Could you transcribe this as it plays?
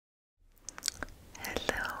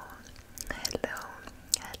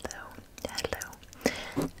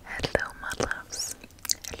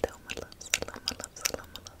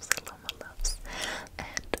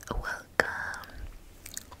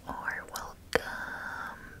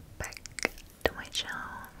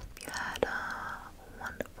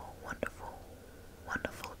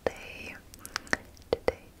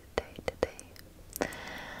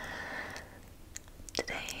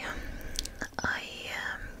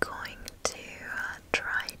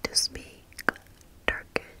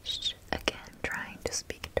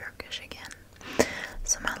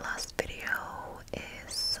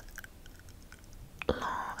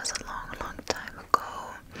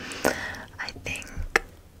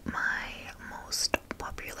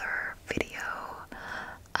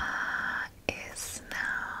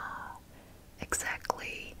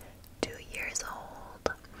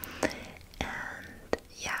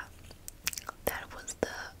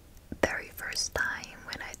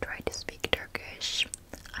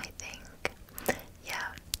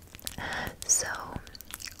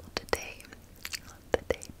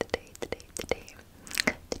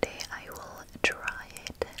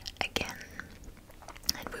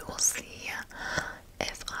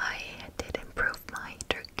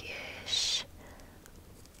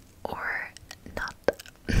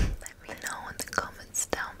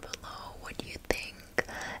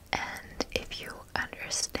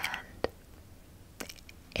understand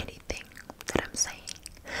anything that I'm saying.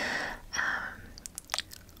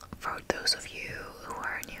 For those of you who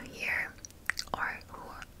are new here or who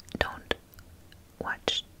don't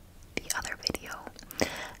watch the other video,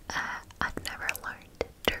 I've never learned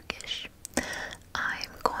Turkish. I'm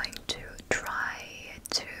going to try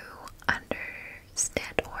to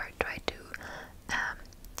understand or try to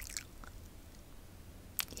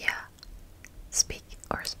speak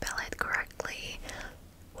or spell it correctly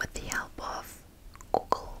with the help of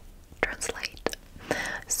Google Translate.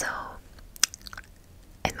 So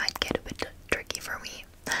it might get a bit tricky for me,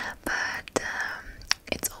 but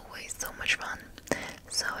it's always so much fun.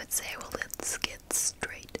 So I'd say, well, let's get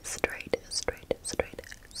straight into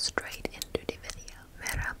the video.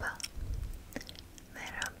 Merhaba.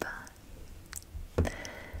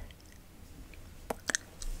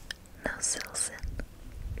 Nasılsın?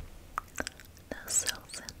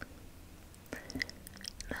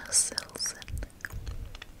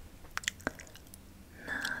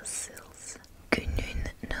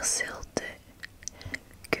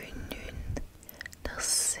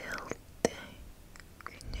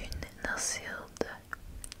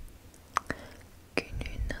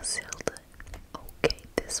 Günün nasıldı? Okay,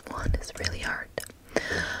 this one is really hard.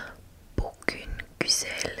 Bugün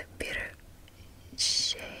güzel bir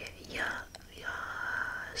şey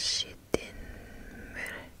yaşadın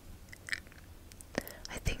mı?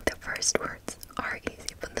 I think the first words are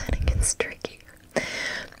easy, but then it gets tricky.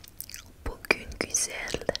 Bugün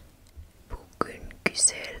güzel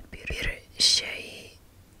bir şey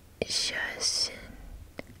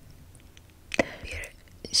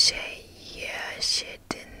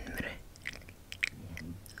yaşadın mı?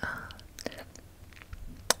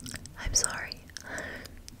 I'm sorry.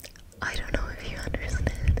 I don't know if you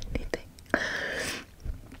understand anything.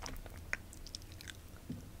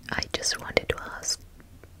 I just wanted to ask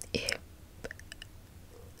if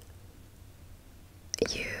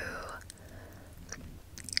you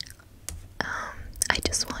I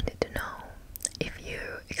just wanted to know if you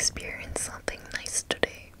experienced something nice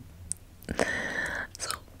today.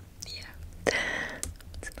 So yeah,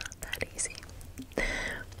 it's not that easy.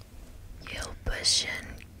 Yılbaşın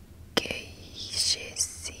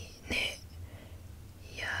gecesini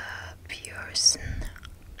yapıyorsun.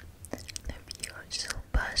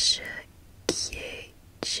 Yılbaşı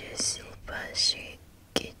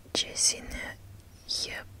gecesini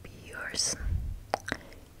yapıyorsun.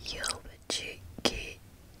 Yılbaşı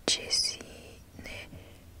gecesini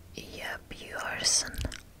yapıyorsun.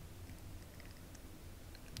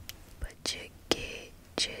 Yılbaşı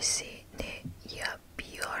gecesini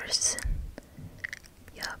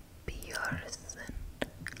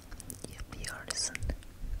yapıyorsun.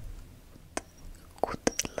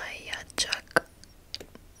 Kutlayacak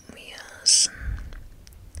mısın?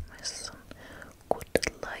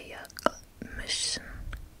 Kutlayacak mısın?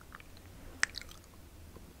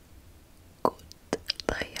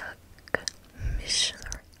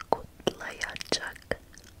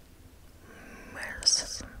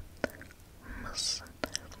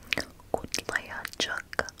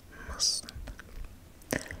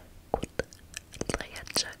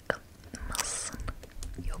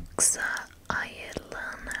 Yoksa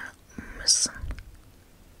ayrılanır mısın?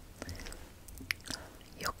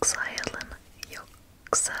 Yoksa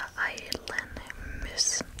ayrılanır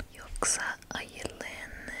mısın? Yoksa ayrılanır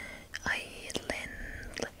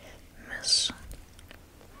mısın?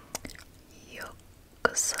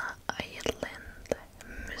 Yoksa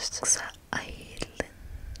ayrılanır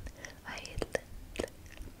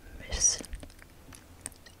mısın?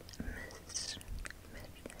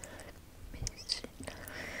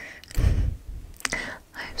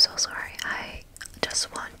 I'm so sorry. I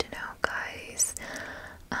just want to know, guys,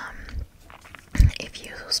 if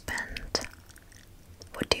you spend,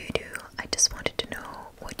 what do you do? I just wanted to know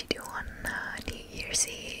what you do on New Year's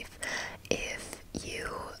Eve. If you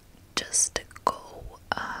just go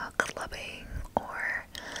clubbing or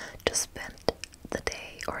just spend the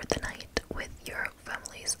day or the night with your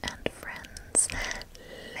families and friends.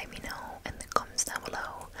 Let me know in the comments down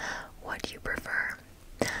below what you prefer.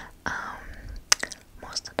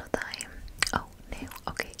 Most of the time. Oh no,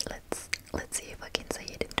 okay, let's see if I can say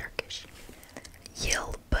it in Turkish.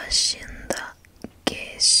 Yılbaşında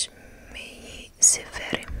gezmeyi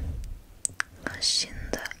severim.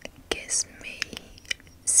 Yılbaşında gezmeyi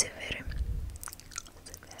severim.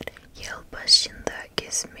 Yılbaşında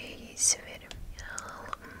gezmeyi severim.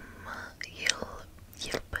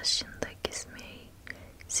 Yılbaşında gezmeyi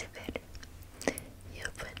severim.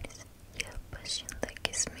 Yılbaşında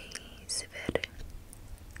gezmeyi severim.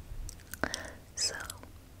 So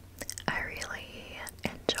I really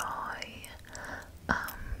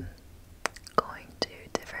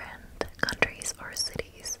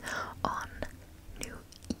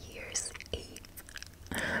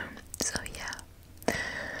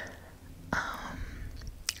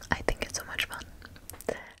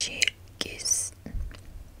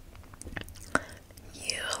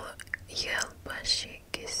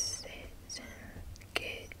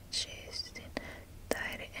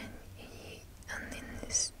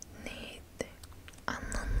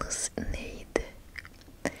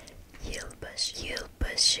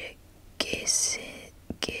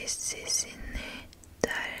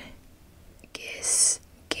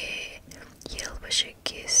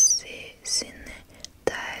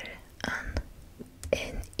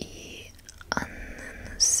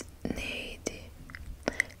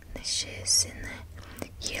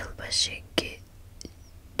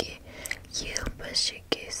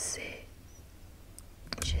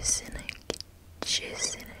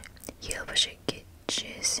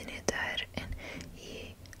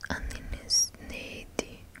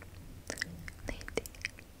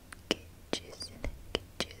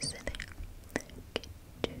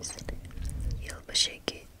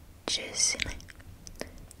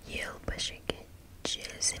yılbaşı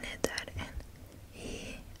gecesine dair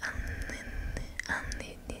iyi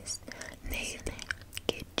anneniz neydi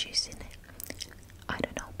gecesine. I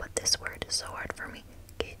don't know, but this word is so hard for me.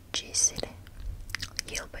 Gecesine,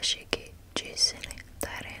 yılbaşı gecesine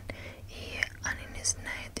dair iyi anneniz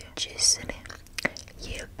neydi gecesine.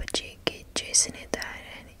 Yılbaşı gecesine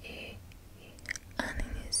dair iyi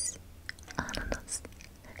anneniz anneniz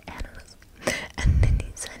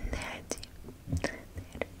nerede?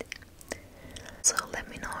 So let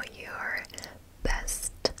me know your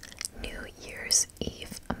best New Year's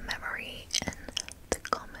Eve memory in the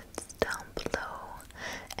comments down below.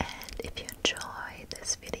 And if you enjoy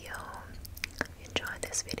this video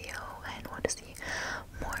and want to see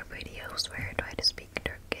more videos where